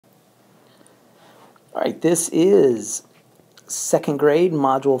All right, this is second grade,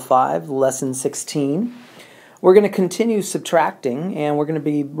 Module 5, Lesson 16. We're going to continue subtracting, and we're going to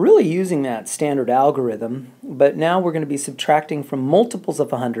be really using that standard algorithm, but now we're going to be subtracting from multiples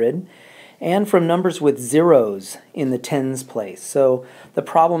of 100 and from numbers with zeros in the tens place. So the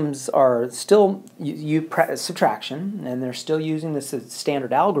problems are still subtraction, and they're still using this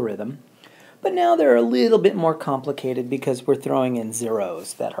standard algorithm, but now they're a little bit more complicated because we're throwing in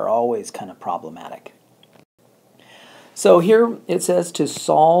zeros that are always kind of problematic. So here it says to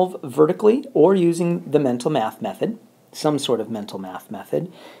solve vertically or using the mental math method, some sort of mental math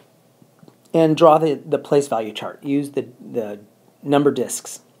method, and draw the place value chart. Use the number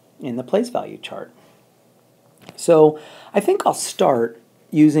discs in the place value chart. So I think I'll start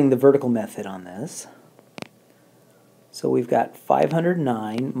using the vertical method on this. So we've got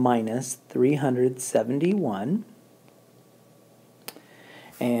 509 minus 371.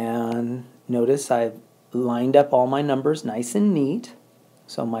 And notice I've lined up all my numbers nice and neat.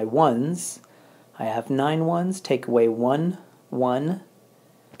 So my ones, I have 9 ones, take away 1, 1.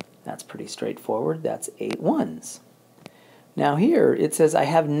 That's pretty straightforward. That's 8 ones. Now here it says I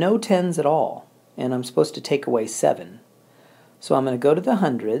have no tens at all, and I'm supposed to take away 7. So I'm going to go to the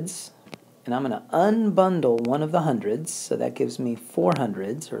hundreds, and I'm going to unbundle one of the hundreds, so that gives me 4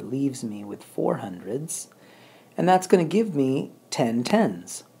 hundreds, or leaves me with 4 hundreds, and that's going to give me 10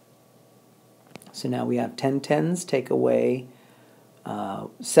 tens. So now we have 10 tens, take away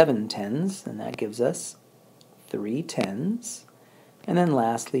 7 tens, and that gives us 3 tens. And then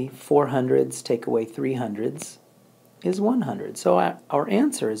lastly, 4 hundreds, take away 3 hundreds, is 100. So our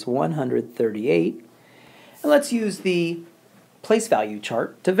answer is 138. And let's use the place value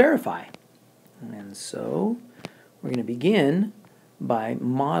chart to verify. And so we're going to begin by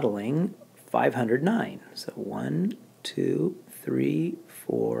modeling 509. So 1, 2, 3,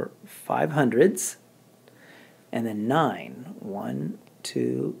 4, 5 hundreds, and then 9. 1,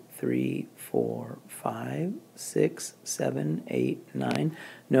 2, 3, 4, 5, 6, 7, 8, 9.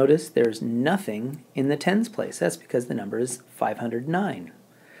 Notice there's nothing in the tens place. That's because the number is 509.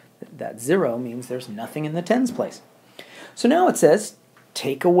 That 0 means there's nothing in the tens place. So now it says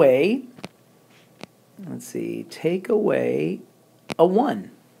take away, let's see, take away a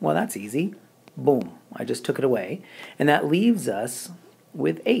 1. Well, that's easy. Boom, I just took it away. And that leaves us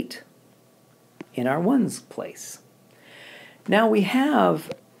with 8 in our ones place. Now we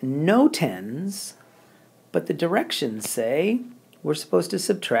have no tens, but the directions say we're supposed to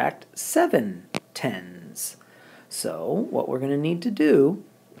subtract 7 tens. So what we're going to need to do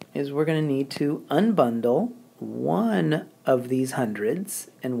is we're going to need to unbundle one of these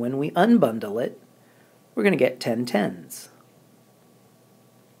hundreds, and when we unbundle it, we're going to get 10 tens.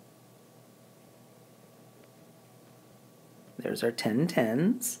 There's our 10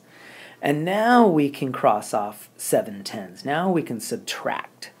 tens. And now we can cross off 7 tens. Now we can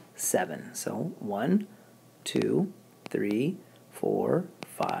subtract 7. So 1, 2, 3, 4,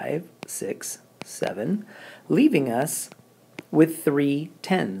 5, 6, 7, leaving us with 3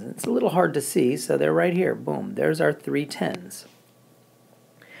 tens. It's a little hard to see, so they're right here. Boom, there's our 3 tens.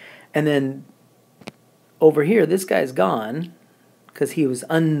 And then over here, this guy's gone because he was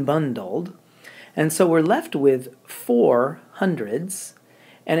unbundled. And so we're left with 4 hundreds,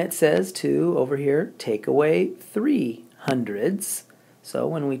 and it says to, over here, take away 3 hundreds. So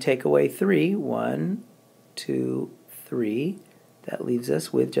when we take away 3, 1, 2, 3, that leaves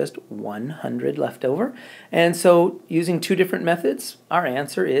us with just 100 left over. And so using 2 different methods, our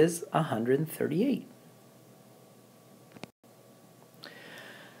answer is 138.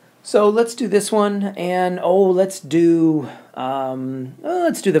 So let's do this one, and let's do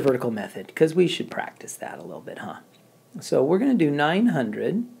the vertical method, because we should practice that a little bit, huh? So we're going to do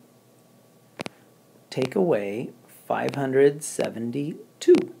 900, take away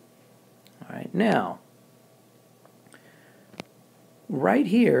 572. All right, now, right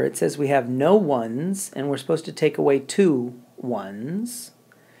here it says we have no ones, and we're supposed to take away 2 ones,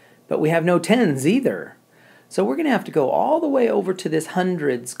 but we have no tens either. So we're going to have to go all the way over to this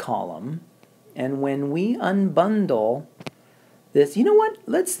hundreds column, and when we unbundle this, you know what?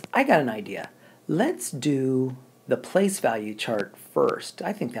 I got an idea. Let's do the place value chart first.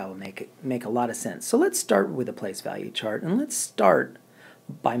 I think that will make a lot of sense. So let's start with the place value chart, and let's start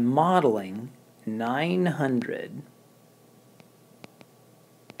by modeling 900.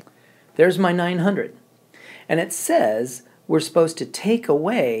 There's my 900. And it says we're supposed to take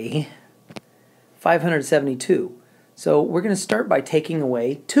away 572. So we're going to start by taking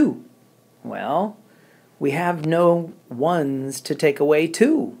away 2. Well, we have no ones to take away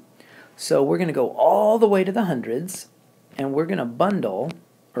 2. So we're going to go all the way to the hundreds, and we're going to bundle,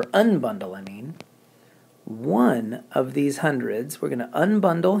 or unbundle, I mean, one of these hundreds. We're going to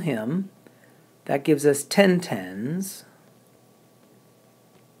unbundle him. That gives us 10 tens.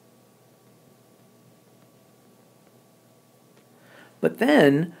 But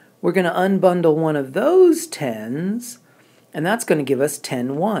then we're going to unbundle one of those tens, and that's going to give us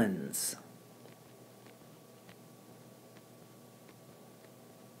 10 ones.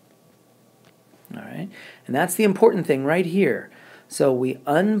 All right, and that's the important thing right here. So we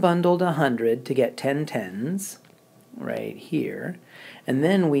unbundled 100 to get 10 tens right here, and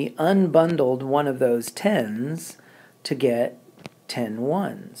then we unbundled one of those tens to get 10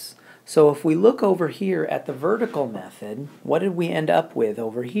 ones. So if we look over here at the vertical method, what did we end up with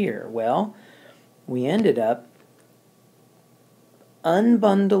over here? Well, we ended up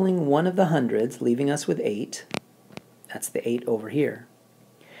unbundling one of the hundreds, leaving us with 8. That's the 8 over here.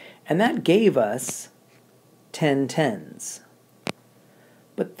 And that gave us 10 tens.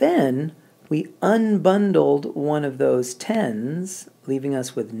 But then we unbundled one of those tens, leaving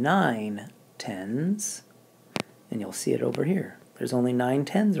us with 9 tens. And you'll see it over here. There's only 9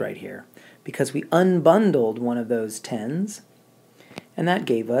 tens right here because we unbundled one of those tens, and that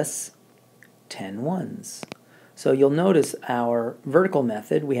gave us 10 ones. So you'll notice our vertical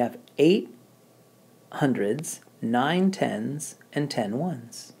method, we have 8 hundreds, 9 tens, and 10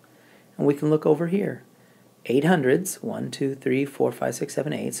 ones. And we can look over here. 8 hundreds, 1, 2, 3, 4, 5, 6,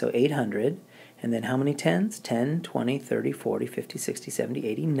 7, 8, so 800. And then how many tens? 10, 20, 30, 40, 50, 60, 70,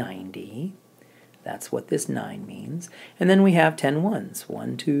 80, 90. That's what this 9 means. And then we have 10 ones.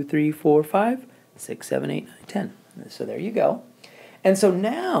 1, 2, 3, 4, 5, 6, 7, 8, 9, 10. So there you go. And so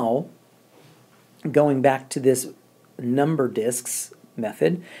now, going back to this number discs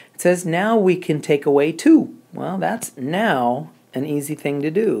method, it says now we can take away 2. Well, that's now an easy thing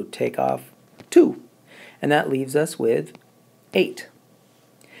to do. Take off 2. And that leaves us with 8.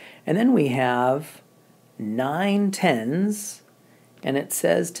 And then we have 9 tens, and it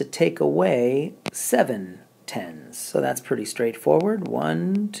says to take away 7 tens. So that's pretty straightforward.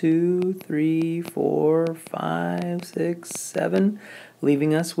 1, 2, 3, 4, 5, 6, 7,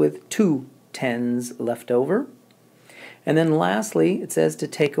 leaving us with 2 tens left over. And then lastly, it says to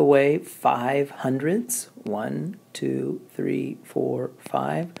take away 5 hundreds. 1, 2, 3, 4,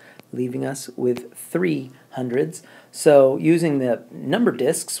 5, leaving us with 3 hundreds. So using the number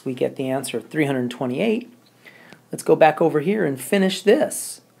discs, we get the answer of 328. Let's go back over here and finish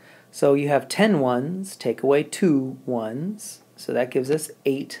this. So you have 10 ones, take away 2 ones, so that gives us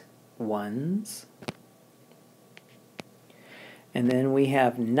 8 ones. And then we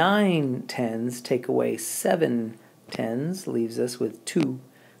have 9 tens, take away 7 tens, leaves us with 2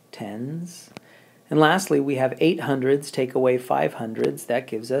 tens. And lastly, we have 8 hundreds, take away 5 hundreds, that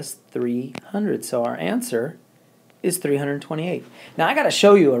gives us 300. So our answer is 328. Now I got to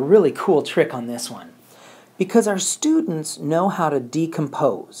show you a really cool trick on this one. Because our students know how to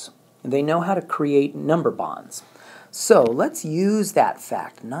decompose. They know how to create number bonds. So let's use that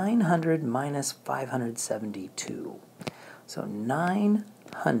fact. 900 minus 572. So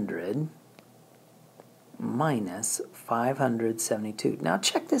 900 minus 572. Now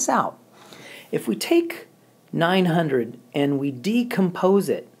check this out. If we take 900 and we decompose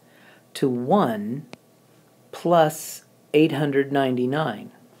it to 1 plus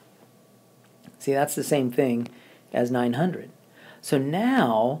 899. See, that's the same thing as 900. So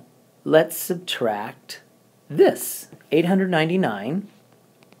now, let's subtract this. 899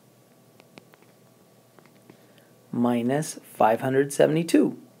 minus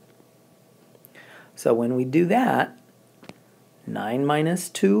 572. So when we do that, 9 minus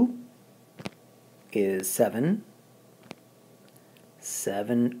 2 is 7.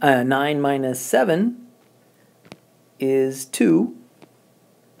 9 minus 7 is 2.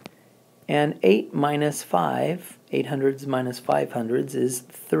 And 8 minus 5, 800s minus 500s is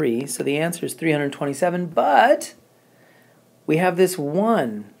 3. So the answer is 327. But we have this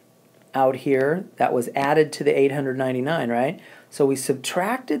 1 out here that was added to the 899, right? So we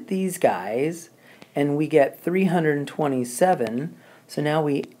subtracted these guys, and we get 327. So now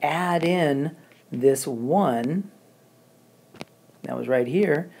we add in this 1 that was right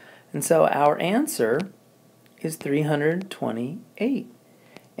here. And so our answer is 328.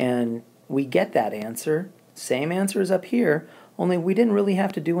 And we get that answer, same answer as up here, only we didn't really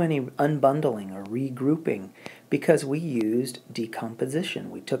have to do any unbundling or regrouping because we used decomposition.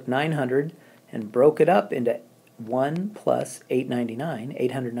 We took 900 and broke it up into 1 plus 899,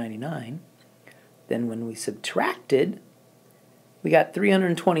 899. Then when we subtracted, we got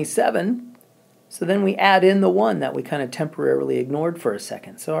 327. So then we add in the 1 that we kind of temporarily ignored for a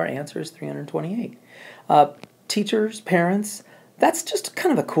second. So our answer is 328. Teachers, parents, that's just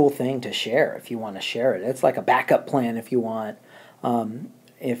kind of a cool thing to share if you want to share it. It's like a backup plan if you want,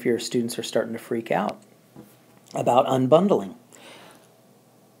 if your students are starting to freak out about unbundling.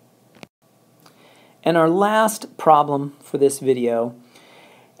 And our last problem for this video,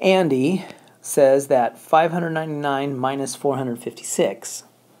 Andy says that 599 minus 456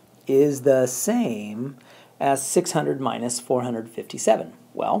 is the same as 600 minus 457.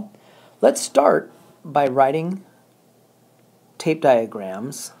 Well, let's start by writing tape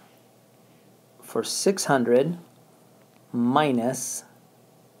diagrams for 600 minus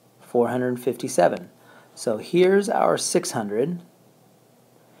 457. So here's our 600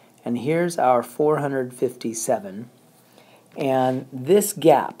 and here's our 457, and this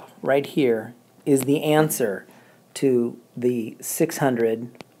gap right here is the answer to the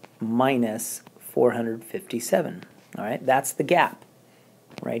 600 minus 457. All right, that's the gap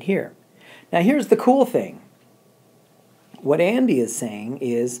right here. Now here's the cool thing. What Andy is saying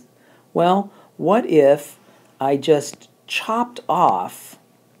is, well, what if I just chopped off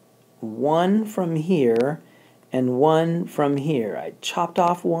one from here and one from here? I chopped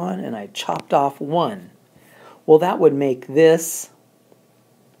off one and I chopped off one. Well, that would make this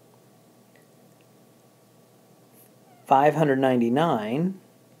 599,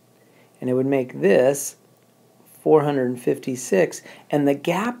 and it would make this 456, and the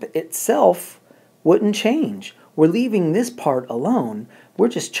gap itself wouldn't change. We're leaving this part alone. We're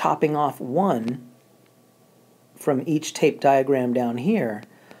just chopping off one from each tape diagram down here.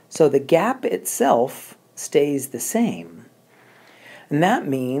 So the gap itself stays the same. And that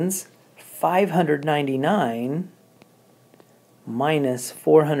means 599 minus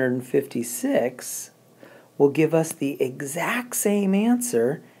 456 will give us the exact same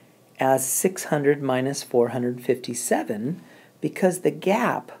answer as 600 minus 457, because the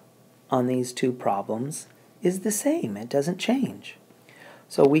gap on these two problems is the same. It doesn't change.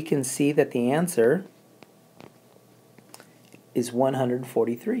 So we can see that the answer is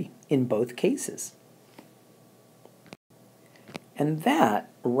 143 in both cases. And that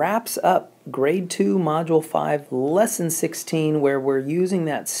wraps up Grade 2, Module 5, Lesson 16, where we're using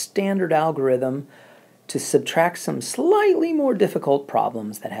that standard algorithm to subtract some slightly more difficult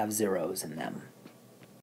problems that have zeros in them.